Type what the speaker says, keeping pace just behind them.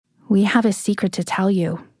We have a secret to tell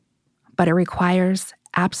you, but it requires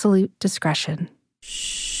absolute discretion.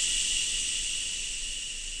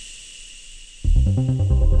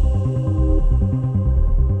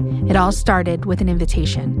 It all started with an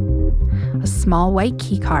invitation, a small white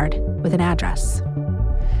key card with an address.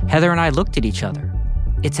 Heather and I looked at each other.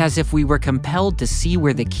 It's as if we were compelled to see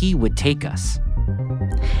where the key would take us.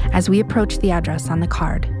 As we approached the address on the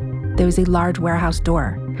card, there was a large warehouse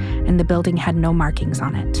door, and the building had no markings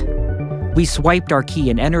on it. We swiped our key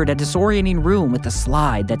and entered a disorienting room with a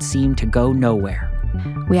slide that seemed to go nowhere.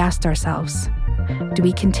 We asked ourselves, do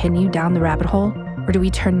we continue down the rabbit hole, or do we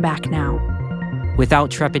turn back now?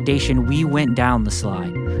 Without trepidation, we went down the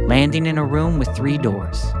slide, landing in a room with 3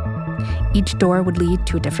 doors. Each door would lead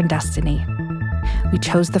to a different destiny. We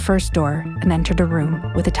chose the first door and entered a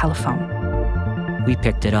room with a telephone. We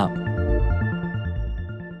picked it up.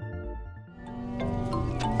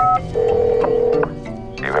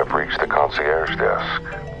 You have reached the concierge desk.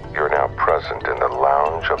 You're now present in the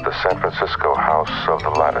lounge of the San Francisco House of the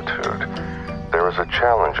Latitude. There is a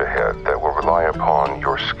challenge ahead that will rely upon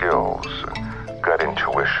your skills, gut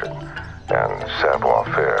intuition, and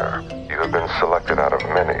savoir-faire. You have been selected out of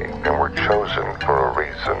many and were chosen for a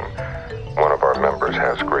reason. One of our members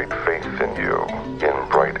has great faith in you. In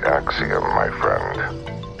Bright Axiom, my friend.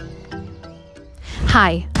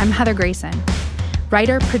 Hi, I'm Heather Grayson,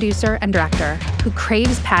 writer, producer, and director who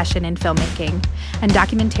craves passion in filmmaking, and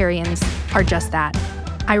documentarians are just that.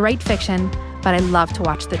 I write fiction, but I love to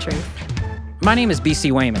watch the truth. My name is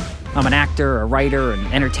B.C. Wayman. I'm an actor, a writer, an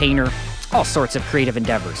entertainer, all sorts of creative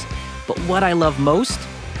endeavors. But what I love most?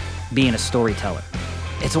 Being a storyteller.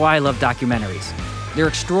 It's why I love documentaries. They're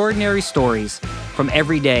extraordinary stories from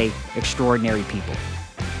everyday, extraordinary people.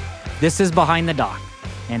 This is Behind the Doc,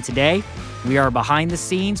 and today we are behind the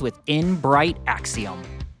scenes with In Bright Axiom.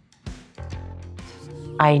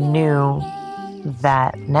 I knew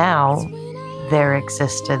that now there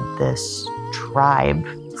existed this tribe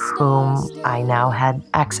whom I now had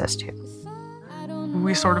access to.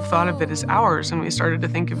 We sort of thought of it as ours, and we started to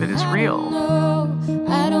think of it as real.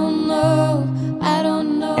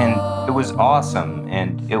 And it was awesome,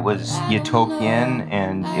 and it was utopian,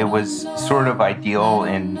 and it was sort of ideal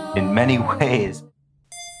in many ways.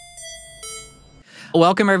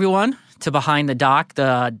 Welcome, everyone, to Behind the Doc,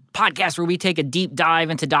 the podcast where we take a deep dive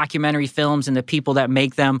into documentary films and the people that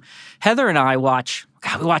make them. Heather and I watch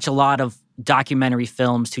a lot of documentary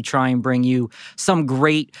films to try and bring you some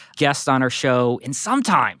great guests on our show. And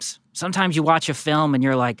sometimes you watch a film and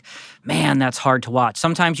you're like, man, that's hard to watch.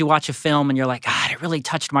 Sometimes you watch a film and you're like, God, it really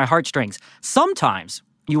touched my heartstrings. Sometimes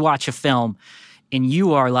you watch a film and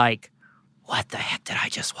you are like, what the heck did I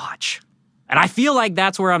just watch? And I feel like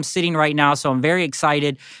that's where I'm sitting right now. So I'm very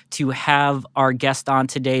excited to have our guest on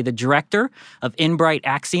today, the director of In Bright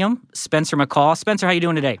Axiom, Spencer McCall. Spencer, how you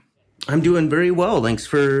doing today? I'm doing very well. Thanks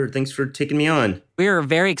for taking me on. We're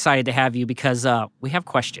very excited to have you because we have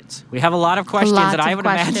questions. We have a lot of questions that I would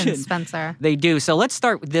imagine Spencer. They do. So let's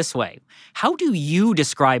start this way. How do you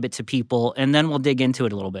describe it to people? And then we'll dig into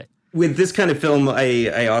it a little bit. With this kind of film,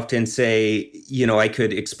 I often say, I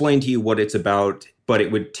could explain to you what it's about, but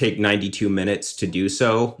it would take 92 minutes to do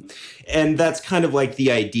so. And that's kind of like the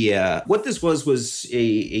idea. What this was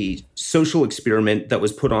a social experiment that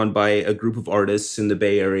was put on by a group of artists in the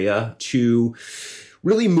Bay Area to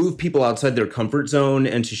really move people outside their comfort zone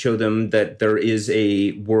and to show them that there is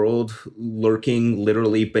a world lurking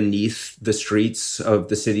literally beneath the streets of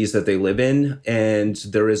the cities that they live in. And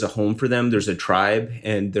there is a home for them. There's a tribe,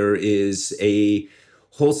 and there is a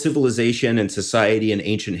whole civilization and society and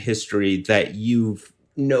ancient history that you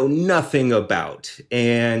know nothing about.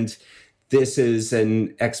 And this is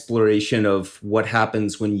an exploration of what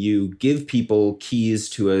happens when you give people keys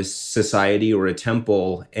to a society or a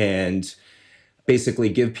temple and basically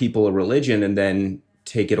give people a religion and then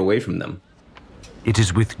take it away from them. It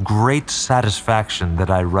is with great satisfaction that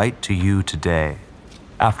I write to you today.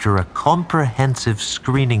 After a comprehensive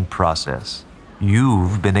screening process,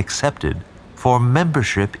 you've been accepted for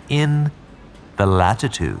membership in the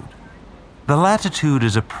Latitude. The Latitude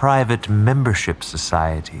is a private membership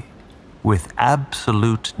society with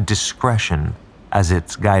absolute discretion as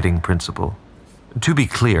its guiding principle. To be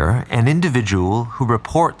clear, an individual who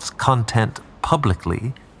reports content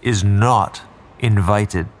publicly is not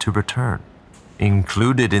invited to return.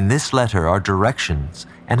 Included in this letter are directions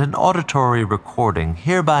and an auditory recording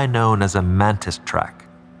hereby known as a Mantis track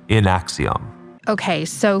in Axiom. Okay,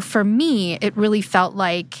 so for me, it really felt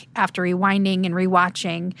like after rewinding and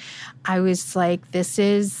rewatching, I was like, this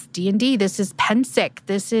is D&D, this is Pensick,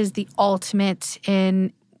 this is the ultimate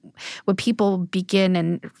in what people begin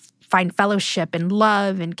and find fellowship and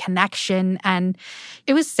love and connection. And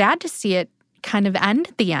it was sad to see it kind of end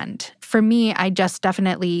at the end. For me, I just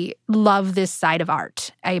definitely love this side of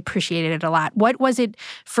art. I appreciated it a lot. What was it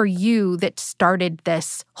for you that started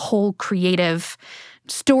this whole creative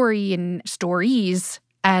story and stories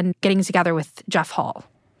and getting together with Jeff Hall?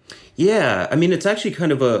 Yeah, I mean, it's actually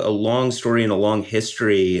kind of a long story and a long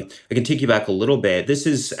history. I can take you back a little bit. This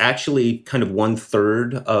is actually kind of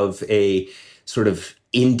 1/3 of a sort of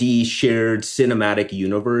indie shared cinematic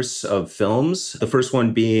universe of films. The first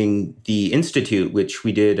one being The Institute, which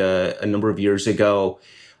we did a number of years ago.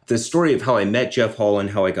 The story of how I met Jeff Hall and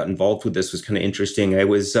how I got involved with this was kind of interesting. I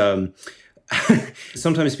was,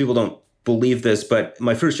 sometimes people don't believe this, but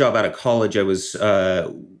my first job out of college, I was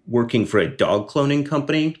working for a dog cloning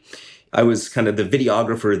company. I was kind of the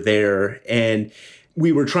videographer there, and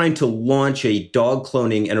we were trying to launch a dog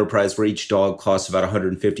cloning enterprise where each dog costs about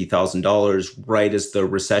 $150,000 right as the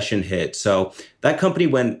recession hit. So that company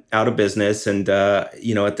went out of business. And, at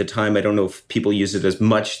the time, I don't know if people use it as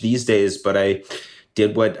much these days, but I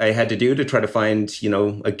did what I had to do to try to find,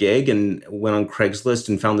 a gig, and went on Craigslist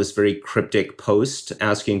and found this very cryptic post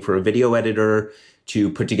asking for a video editor to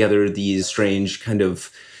put together these strange kind of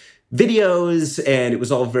videos, and it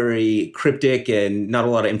was all very cryptic and not a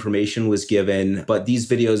lot of information was given. But these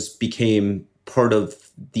videos became part of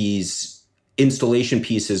these installation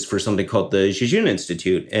pieces for something called the Jejune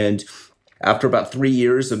Institute. And after about 3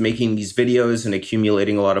 years of making these videos and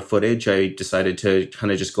accumulating a lot of footage, I decided to kind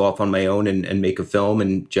of just go off on my own and make a film.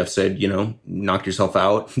 And Jeff said, knock yourself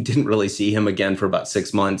out. Didn't really see him again for about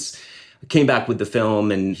 6 months. I came back with the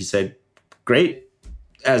film and he said, great.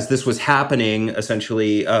 As this was happening,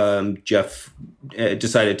 essentially, Jeff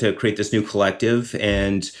decided to create this new collective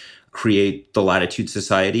and create the Latitude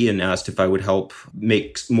Society, and asked if I would help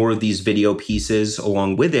make more of these video pieces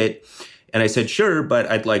along with it. And I said, sure, but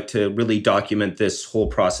I'd like to really document this whole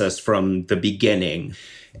process from the beginning.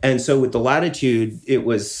 And so with the Latitude, it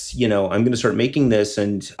was, I'm going to start making this.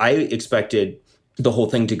 And I expected the whole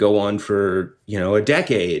thing to go on for, a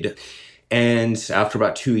decade. And after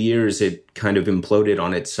about 2 years, it kind of imploded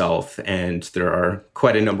on itself. And there are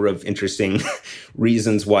quite a number of interesting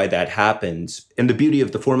reasons why that happened. And the beauty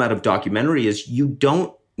of the format of documentary is you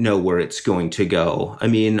don't know where it's going to go. I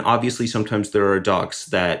mean, obviously, sometimes there are docs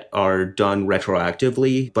that are done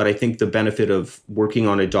retroactively, but I think the benefit of working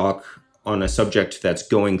on a doc on a subject that's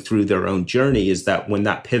going through their own journey is that when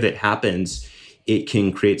that pivot happens, it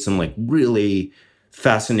can create some really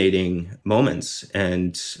fascinating moments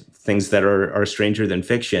and things that are stranger than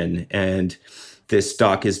fiction. And this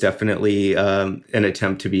doc is definitely an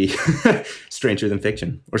attempt to be stranger than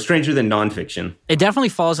fiction, or stranger than nonfiction. It definitely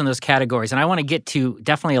falls in those categories. And I want to get to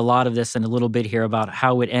definitely a lot of this in a little bit here about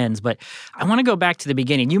how it ends. But I want to go back to the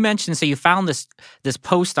beginning. You mentioned, so you found this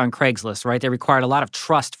post on Craigslist, right? That required a lot of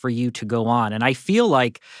trust for you to go on. And I feel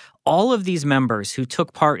like all of these members who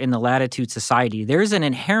took part in the Latitude Society, there's an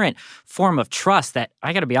inherent form of trust that,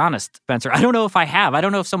 I got to be honest, Spencer, I don't know if I have. I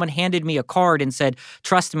don't know if someone handed me a card and said,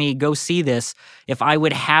 trust me, go see this, if I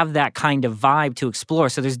would have that kind of vibe to explore.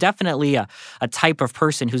 So there's definitely a type of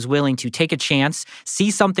person who's willing to take a chance,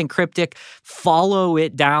 see something cryptic, follow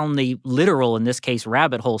it down the literal, in this case,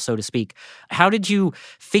 rabbit hole, so to speak. How did you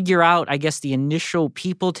figure out, I guess, the initial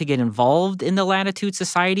people to get involved in the Latitude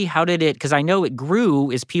Society? How did it, because I know it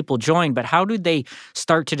grew as people joined, but how did they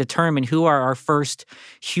start to determine who are our first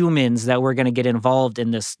humans that we're going to get involved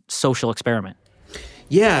in this social experiment?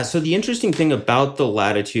 Yeah, so the interesting thing about the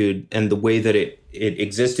Latitude and the way that it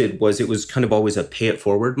existed was it was kind of always a pay it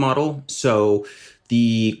forward model. So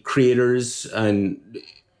the creators and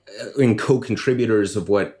co-contributors of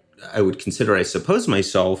what I would consider, I suppose,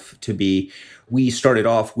 myself to be, we started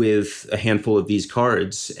off with a handful of these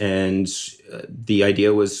cards, and the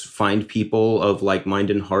idea was find people of like mind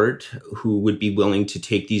and heart who would be willing to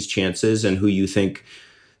take these chances and who you think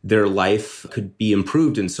their life could be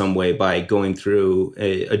improved in some way by going through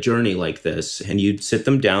a journey like this. And you'd sit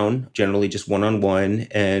them down, generally just one-on-one,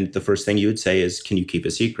 and the first thing you would say is, can you keep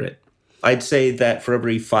a secret? I'd say that for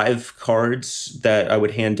every 5 cards that I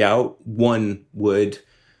would hand out, 1 would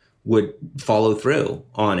follow through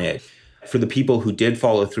on it. For the people who did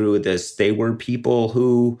follow through with this, they were people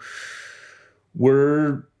who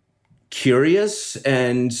were curious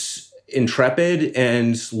and intrepid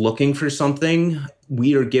and looking for something.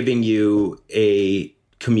 We are giving you a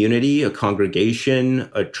community, a congregation,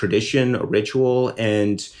 a tradition, a ritual,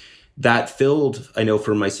 and that filled, I know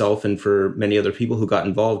for myself and for many other people who got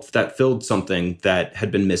involved, that filled something that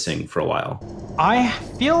had been missing for a while. I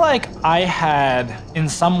feel like I had, in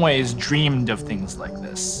some ways, dreamed of things like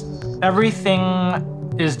this. Everything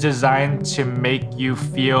is designed to make you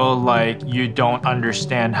feel like you don't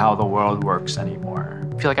understand how the world works anymore.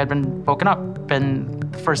 I feel like I'd been woken up, and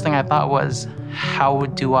the first thing I thought was, how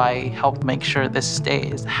do I help make sure this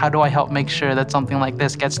stays? How do I help make sure that something like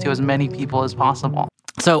this gets to as many people as possible?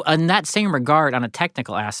 So in that same regard, on a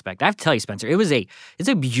technical aspect, I have to tell you, Spencer, it's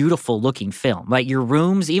a beautiful looking film. Like your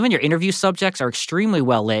rooms, even your interview subjects are extremely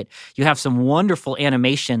well lit. You have some wonderful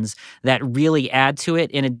animations that really add to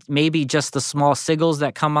it. And it maybe just the small signals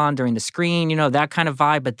that come on during the screen, that kind of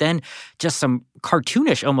vibe. But then just some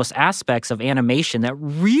cartoonish almost aspects of animation that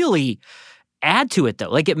really add to it, though.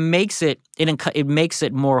 Like it makes it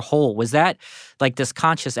more whole. Was that like this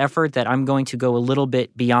conscious effort that I'm going to go a little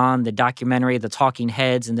bit beyond the documentary, the talking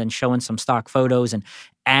heads, and then showing some stock photos and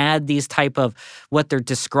add these type of what they're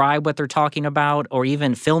talking about, or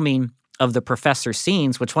even filming of the professor's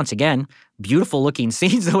scenes, which once again, beautiful looking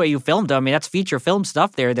scenes the way you filmed them. I mean, that's feature film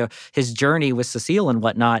stuff there, his journey with Cecile and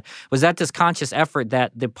whatnot. Was that this conscious effort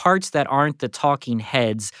that the parts that aren't the talking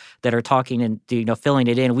heads that are talking and filling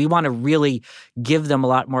it in, we want to really give them a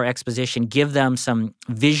lot more exposition, give them some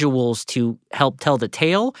visuals to help tell the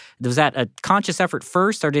tale? Was that a conscious effort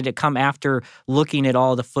first, or did it come after looking at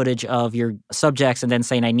all the footage of your subjects and then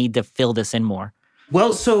saying, I need to fill this in more?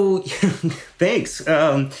 Well, so thanks.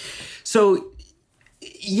 So,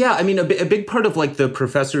 yeah, I mean, a big part of like the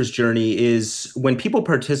professor's journey is when people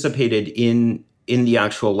participated in the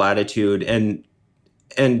actual Latitude, and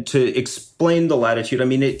to explain the Latitude, I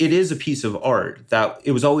mean, it is a piece of art that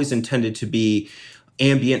it was always intended to be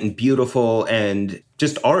ambient and beautiful and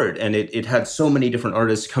just art. And it had so many different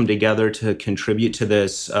artists come together to contribute to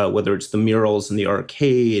this, whether it's the murals in the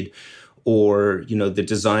arcade, or the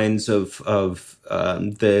designs of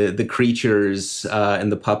the creatures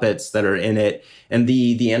and the puppets that are in it, and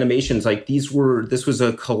the animations. Like this was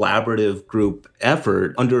a collaborative group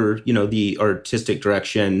effort under the artistic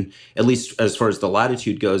direction, at least as far as the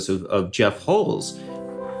Latitude goes, of Jeff Hulls.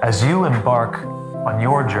 As you embark on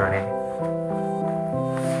your journey,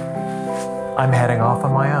 I'm heading off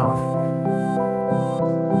on my own.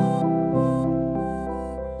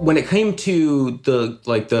 When it came to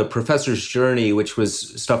the professor's journey, which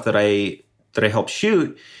was stuff that I helped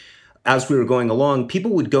shoot, as we were going along, people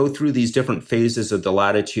would go through these different phases of the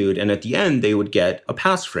Latitude, and at the end they would get a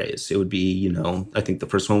passphrase. It would be, I think the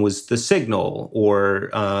first one was the signal, or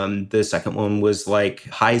the second one was like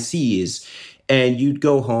high seas. And you'd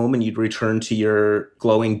go home and you'd return to your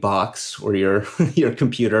glowing box or your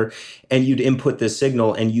computer, and you'd input this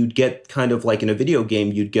signal, and you'd get kind of like in a video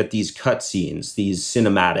game, you'd get these cutscenes, these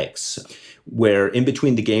cinematics, where in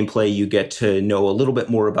between the gameplay, you get to know a little bit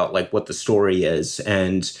more about like what the story is.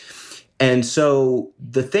 And so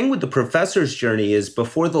the thing with the professor's journey is,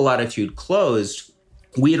 before the Latitude closed,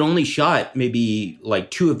 we had only shot maybe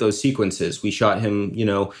like 2 of those sequences. We shot him,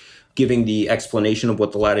 giving the explanation of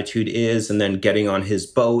what the Latitude is, and then getting on his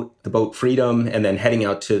boat, the boat Freedom, and then heading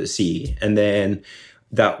out to the sea. And then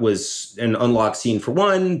that was an unlock scene for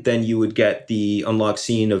one. Then you would get the unlock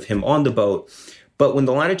scene of him on the boat. But when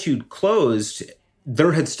the Latitude closed,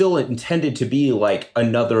 there had still intended to be like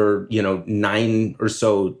another, 9 or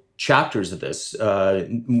so chapters of this,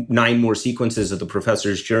 9 more sequences of the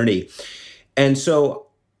professor's journey. And so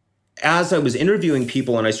as I was interviewing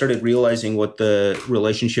people and I started realizing what the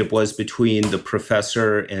relationship was between the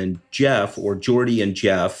professor and Jeff, or Geordi and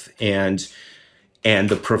Jeff, and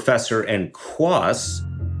the professor and Quas.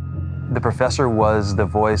 The professor was the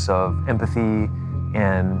voice of empathy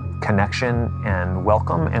and connection and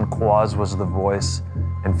welcome, and Quas was the voice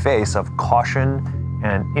and face of caution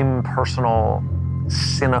and impersonal,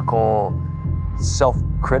 cynical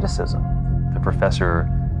self-criticism. The professor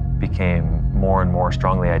became more and more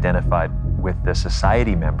strongly identified with the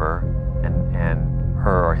society member and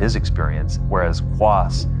her or his experience, whereas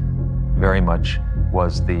Quas very much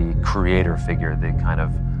was the creator figure, the kind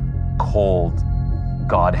of cold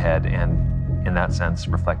godhead, and in that sense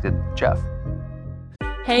reflected Jeff.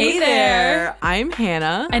 Hey there! I'm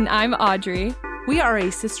Hannah. And I'm Audrey. We are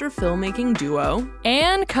a sister filmmaking duo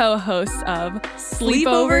and co-hosts of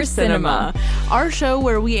Sleepover Cinema, our show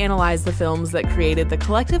where we analyze the films that created the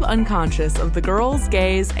collective unconscious of the girls,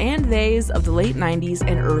 gays, and theys of the late 90s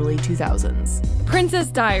and early 2000s. Princess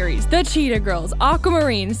Diaries, The Cheetah Girls,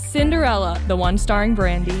 Aquamarine, Cinderella, the one starring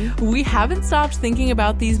Brandy. We haven't stopped thinking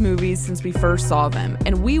about these movies since we first saw them,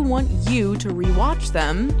 and we want you to rewatch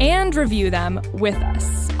them and review them with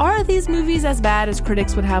us. Are these movies as bad as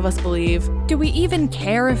critics would have us believe? Do we even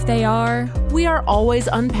care if they are? We are always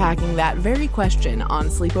unpacking that very question on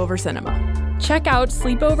Sleepover Cinema. Check out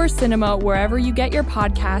Sleepover Cinema wherever you get your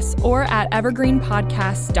podcasts or at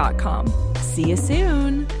evergreenpodcasts.com. See you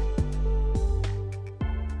soon.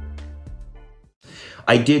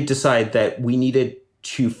 I did decide that we needed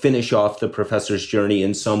to finish off the professor's journey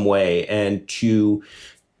in some way. And to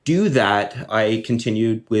do that, I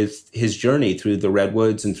continued with his journey through the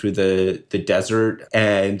redwoods and through the desert.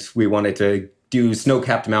 And we wanted to do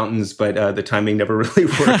snow-capped mountains, but the timing never really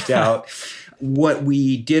worked out. What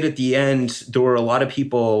we did at the end, there were a lot of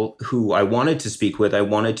people who I wanted to speak with, I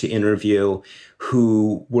wanted to interview,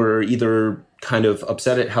 who were either kind of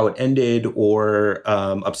upset at how it ended or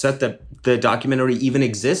upset that the documentary even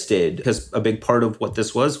existed, because a big part of what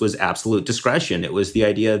this was absolute discretion. It was the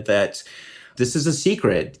idea that this is a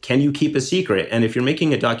secret. Can you keep a secret? And if you're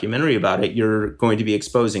making a documentary about it, you're going to be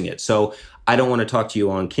exposing it. So I don't want to talk to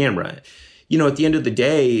you on camera. You know, at the end of the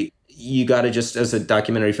day, you got to just, as a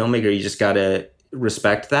documentary filmmaker, you just got to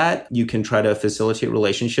respect that. You can try to facilitate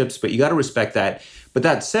relationships, but you got to respect that. But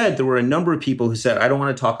that said, there were a number of people who said, I don't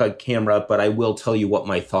want to talk on camera, but I will tell you what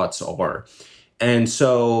my thoughts are. And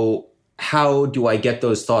so how do I get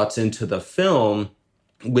those thoughts into the film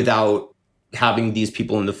without having these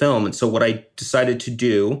people in the film? And so what I decided to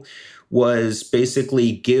do was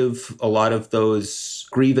basically give a lot of those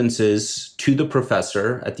grievances to the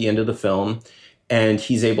professor at the end of the film. And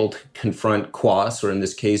he's able to confront Quas, or in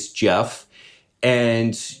this case, Jeff.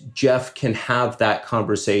 And Jeff can have that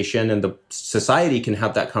conversation, and the society can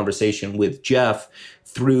have that conversation with Jeff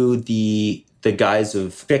through the guise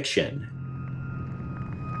of fiction.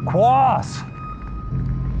 Quas!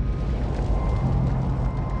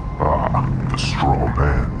 The straw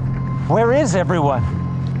man. Where is everyone?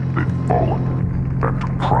 They've fallen back to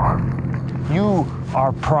Prime. You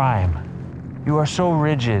are Prime. You are so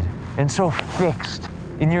rigid and so fixed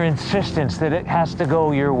in your insistence that it has to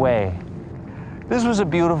go your way. This was a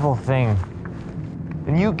beautiful thing,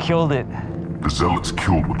 and you killed it. The Zealots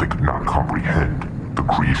killed what they could not comprehend. The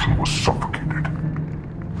creation was suffocated.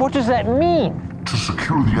 What does that mean? To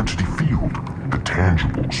secure the entity field, the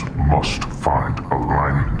tangibles must find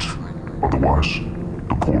alignment. Otherwise,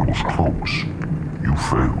 the portals close. You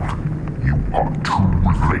failed. You are too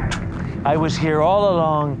late. I was here all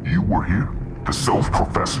along. You were here? The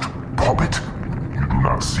self-professed puppet? You do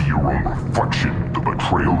not see your own reflection. The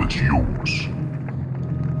betrayal is yours.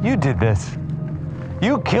 You did this.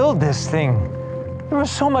 You killed this thing. There was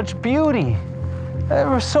so much beauty. There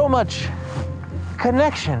was so much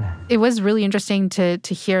connection. It was really interesting to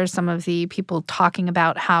hear some of the people talking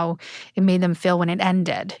about how it made them feel when it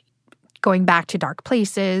ended, going back to dark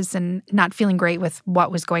places and not feeling great with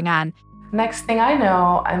what was going on. Next thing I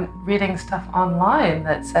know, I'm reading stuff online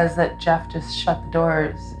that says that Jeff just shut the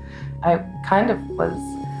doors. I kind of was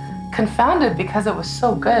confounded because it was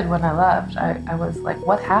so good when I left. I was like,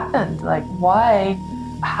 what happened? Like, why?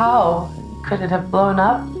 How could it have blown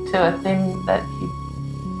up to a thing that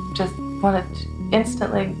he just wanted to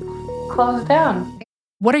instantly close down?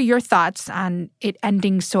 What are your thoughts on it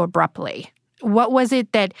ending so abruptly? What was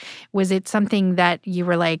it something that you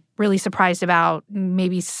were like really surprised about?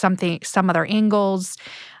 Maybe some other angles?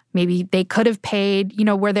 Maybe they could have paid? You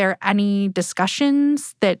know, were there any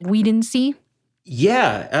discussions that we didn't see?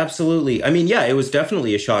 Yeah, absolutely. I mean, yeah, it was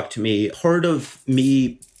definitely a shock to me. Part of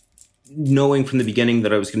me knowing from the beginning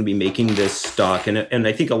that I was going to be making this doc, and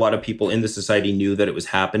I think a lot of people in the society knew that it was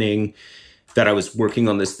happening, that I was working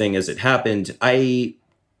on this thing as it happened, I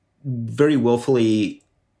very willfully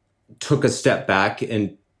took a step back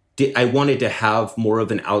and I wanted to have more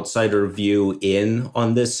of an outsider view in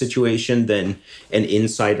on this situation than an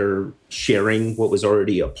insider sharing what was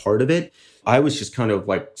already a part of it. I was just kind of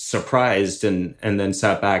like surprised and then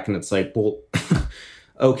sat back and it's like, well,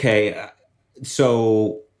 okay,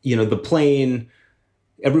 so, you know, the plane,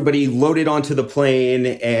 everybody loaded onto the plane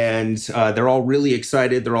and they're all really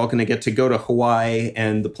excited. They're all going to get to go to Hawaii,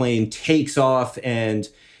 and the plane takes off and,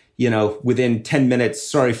 you know, within 10 minutes,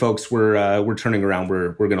 sorry, folks, we're turning around.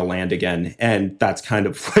 We're going to land again. And that's kind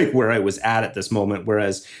of like where I was at this moment.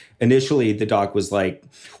 Whereas initially the doc was like,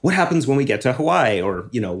 what happens when we get to Hawaii, or,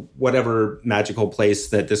 you know, whatever magical place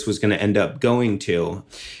that this was going to end up going to.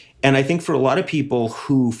 And I think for a lot of people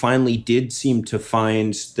who finally did seem to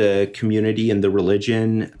find the community and the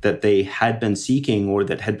religion that they had been seeking or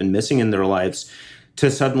that had been missing in their lives,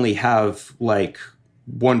 to suddenly have like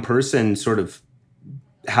one person sort of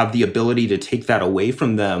have the ability to take that away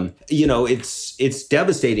from them, you know, it's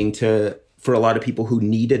devastating for a lot of people who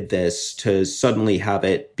needed this to suddenly have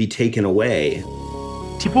it be taken away.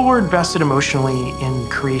 People were invested emotionally in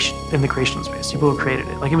the creation space. People who created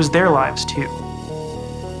it, like it was their lives too.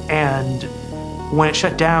 And when it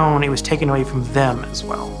shut down, it was taken away from them as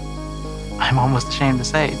well. I'm almost ashamed to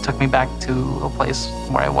say it took me back to a place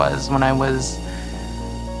where I was when I was,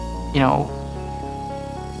 you know,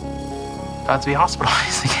 about to be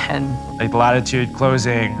hospitalized again. And like the Latitude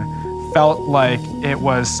closing felt like it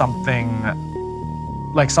was something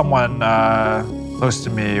like someone close to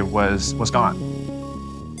me was gone.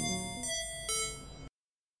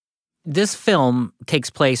 This film takes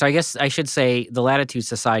place, or I guess I should say the Latitude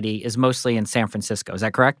Society is mostly in San Francisco. Is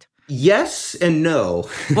that correct? Yes and no.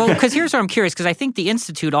 Well, because here's where I'm curious, because I think the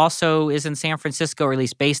Institute also is in San Francisco, or at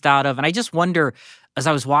least based out of. And I just wonder, as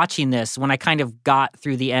I was watching this, when I kind of got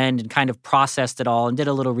through the end and kind of processed it all and did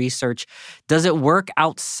a little research, does it work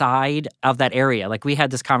outside of that area? Like we had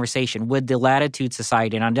this conversation, would the Latitude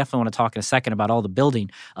Society, and I definitely want to talk in a second about all the building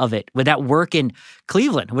of it, would that work in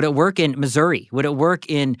Cleveland? Would it work in Missouri? Would it work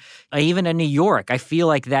in even in New York? I feel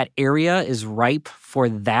like that area is ripe for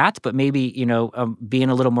that, but maybe, being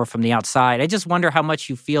a little more from the outside. I just wonder how much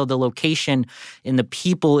you feel the location and the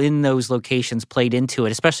people in those locations played into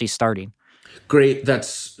it, especially starting. Great.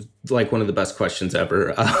 That's like one of the best questions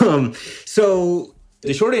ever. So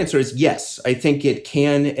the short answer is yes. I think it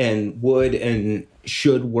can and would and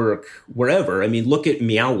should work wherever. I mean, look at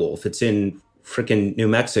Meow Wolf. It's in freaking New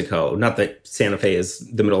Mexico. Not that Santa Fe is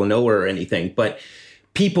the middle of nowhere or anything, but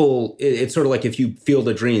people, it's sort of like if you Field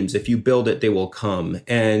of Dreams, if you build it, they will come.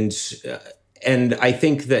 And I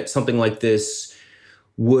think that something like this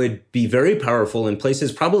would be very powerful in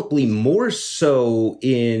places, probably more so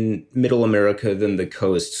in Middle America than the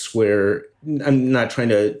coasts, where I'm not trying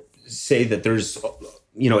to say that there's,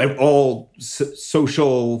 all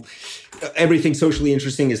social, everything socially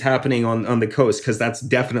interesting is happening on the coast, because that's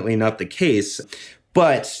definitely not the case.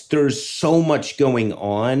 But there's so much going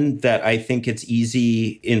on that I think it's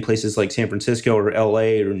easy in places like San Francisco or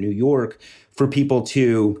LA or New York for people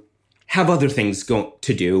to have other things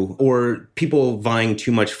to do, or people vying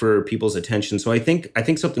too much for people's attention. So I think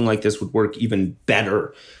something like this would work even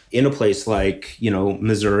better in a place like,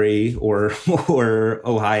 Missouri or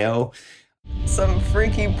Ohio. Some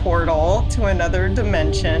freaky portal to another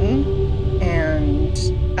dimension. And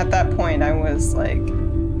at that point I was like,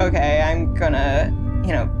 okay, I'm gonna,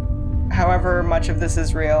 however much of this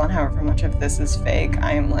is real and however much of this is fake,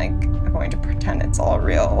 I'm going to pretend it's all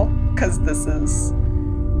real, because this is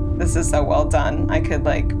so well done. I could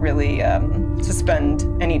really suspend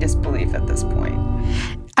any disbelief at this point.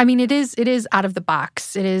 I mean, it is out of the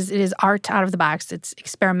box. It is art out of the box. It's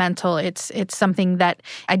experimental. It's something that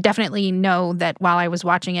I definitely know that while I was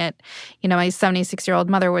watching it, my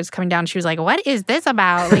 76-year-old mother was coming down. She was like, "What is this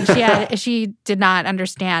about?" She did not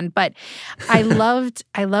understand. But I loved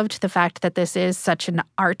the fact that this is such an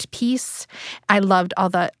art piece. I loved all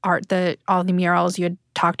the art, all the murals. You had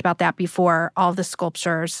talked about that before, all the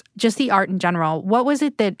sculptures, just the art in general. What was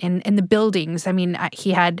it that in the buildings? I mean,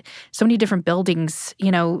 he had so many different buildings,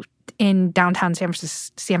 in downtown San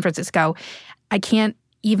Francisco. I can't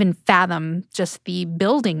even fathom just the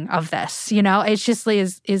building of this, It's just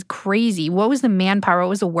is crazy. What was the manpower? What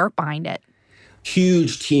was the work behind it?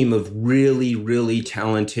 Huge team of really, really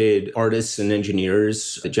talented artists and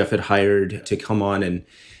engineers that Jeff had hired to come on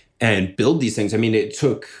and build these things. I mean, it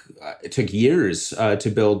took years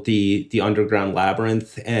to build the underground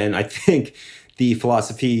labyrinth. And I think the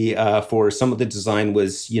philosophy for some of the design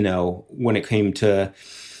was, when it came to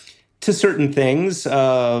certain things,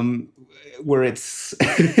 where it's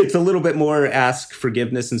a little bit more ask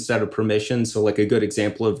forgiveness instead of permission. So like a good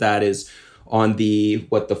example of that is on the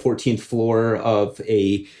 14th floor of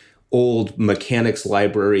a old mechanics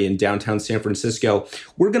library in downtown San Francisco.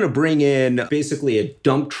 We're going to bring in basically a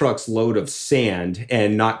dump truck's load of sand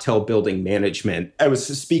and not tell building management. I was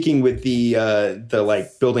speaking with the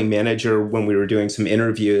building manager when we were doing some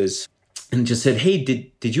interviews, and just said, "Hey,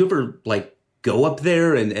 did you ever go up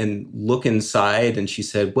there and look inside?" And she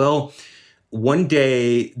said, "Well, one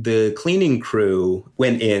day the cleaning crew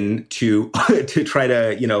went in to try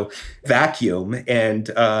to vacuum, and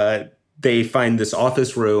they find this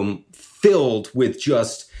office room filled with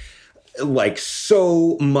just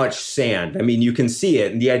so much sand. I mean, you can see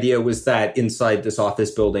it. And the idea was that inside this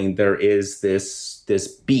office building, there is this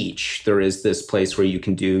beach. There is this place where you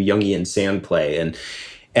can do Jungian sand play.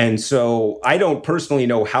 And so I don't personally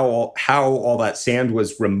know how all that sand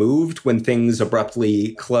was removed when things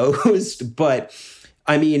abruptly closed. But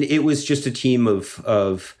I mean, it was just a team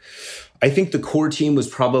of I think the core team was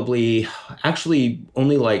probably actually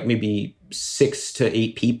only maybe 6 to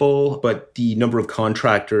 8 people, but the number of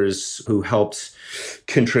contractors who helped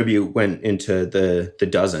contribute went into the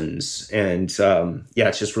dozens. And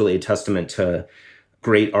it's just really a testament to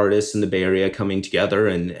great artists in the Bay Area coming together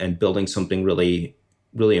and building something really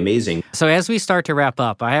really amazing. So as we start to wrap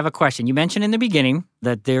up, I have a question. You mentioned in the beginning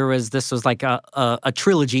that this was like a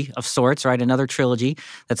trilogy of sorts, right? Another trilogy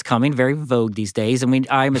that's coming, very vogue these days. And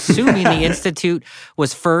I'm assuming the Institute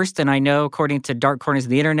was first, and I know according to Dark Corners of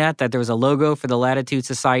the Internet that there was a logo for the Latitude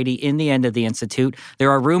Society in the end of the Institute.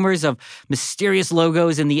 There are rumors of mysterious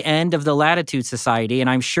logos in the end of the Latitude Society, and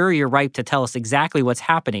I'm sure you're ripe to tell us exactly what's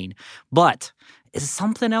happening. But is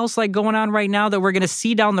something else like going on right now that we're going to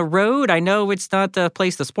see down the road? I know it's not the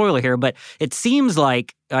place to spoil it here, but it seems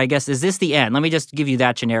like, I guess, is this the end? Let me just give you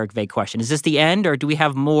that generic, vague question. Is this the end, or do we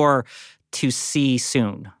have more to see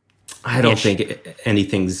soon? I don't think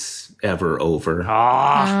anything's ever over.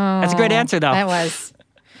 That's a great answer, though. That was.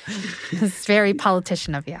 It's very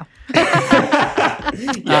politician of you.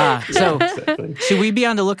 So should we be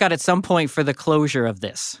on the lookout at some point for the closure of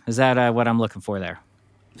this? Is that what I'm looking for there?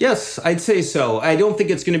 Yes, I'd say so. I don't think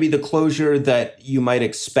it's going to be the closure that you might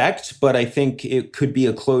expect, but I think it could be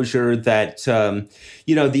a closure that,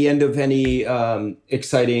 the end of any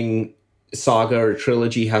exciting saga or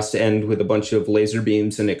trilogy has to end with a bunch of laser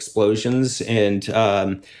beams and explosions. And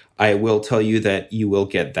I will tell you that you will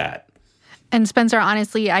get that. And Spencer,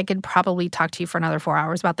 honestly, I could probably talk to you for another 4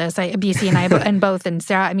 hours about this. BC and I and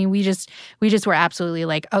Sarah, I mean, we just were absolutely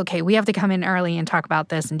like, okay, we have to come in early and talk about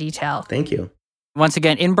this in detail. Thank you. Once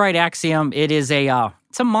again, In Bright Axiom, it is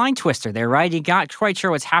it's a mind twister there, right? You're not quite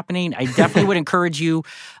sure what's happening. I definitely would encourage you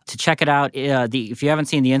to check it out. If you haven't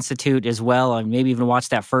seen The Institute as well, and maybe even watch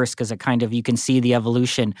that first, because you can see the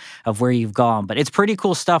evolution of where you've gone. But it's pretty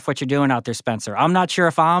cool stuff what you're doing out there, Spencer. I'm not sure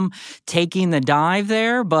if I'm taking the dive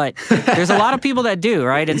there, but there's a lot of people that do,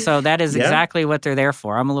 right? And so that is exactly what they're there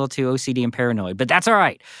for. I'm a little too OCD and paranoid, but that's all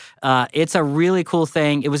right. It's a really cool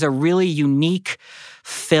thing. It was a really unique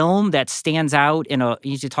film that stands out you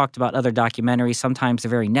usually talked about other documentaries, sometimes they're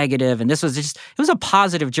very negative, and this was it was a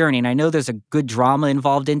positive journey, and I know there's a good drama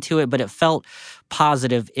involved into it, but it felt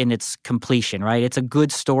positive in its completion, right? It's a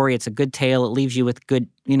good story, it's a good tale, it leaves you with good,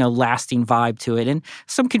 lasting vibe to it, and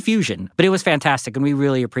some confusion, but it was fantastic, and we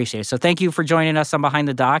really appreciate it. So thank you for joining us on Behind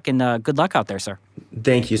the Doc, and good luck out there, sir.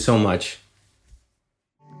 Thank you so much.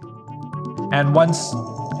 And once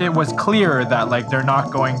it was clear that they're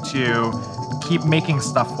not going to keep making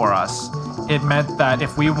stuff for us, it meant that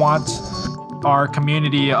if we want our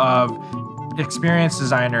community of experienced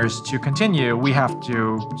designers to continue, we have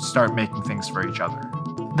to start making things for each other.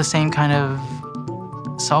 The same kind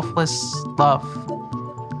of selfless love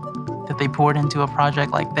that they poured into a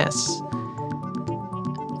project like this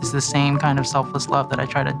is the same kind of selfless love that I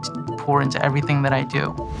try to pour into everything that I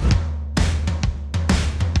do.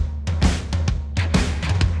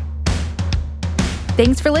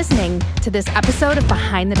 Thanks for listening to this episode of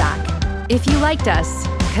Behind the Doc. If you liked us,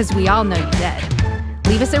 because we all know you did,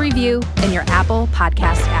 leave us a review in your Apple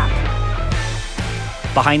Podcast app.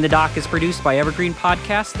 Behind the Doc is produced by Evergreen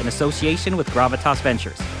Podcast in association with Gravitas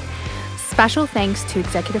Ventures. Special thanks to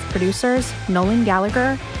executive producers Nolan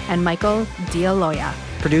Gallagher and Michael D'Aloia.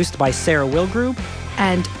 Produced by Sarah Wilgrube.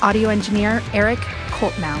 And audio engineer Eric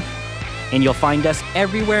Koltnow. And you'll find us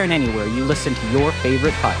everywhere and anywhere you listen to your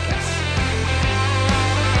favorite podcasts.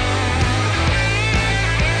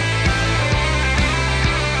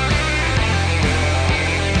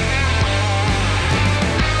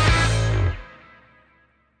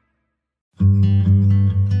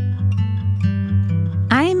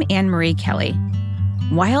 Anne-Marie Kelly.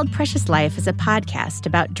 Wild Precious Life is a podcast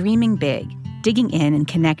about dreaming big, digging in and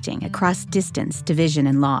connecting across distance, division,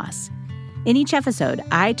 and loss. In each episode,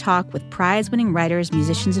 I talk with prize-winning writers,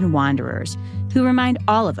 musicians, and wanderers who remind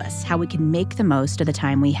all of us how we can make the most of the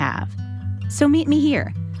time we have. So meet me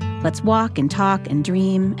here. Let's walk and talk and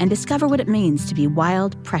dream and discover what it means to be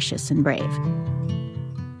wild, precious, and brave.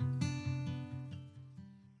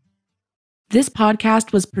 This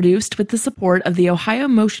podcast was produced with the support of the Ohio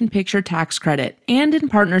Motion Picture Tax Credit and in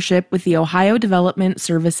partnership with the Ohio Development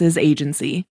Services Agency.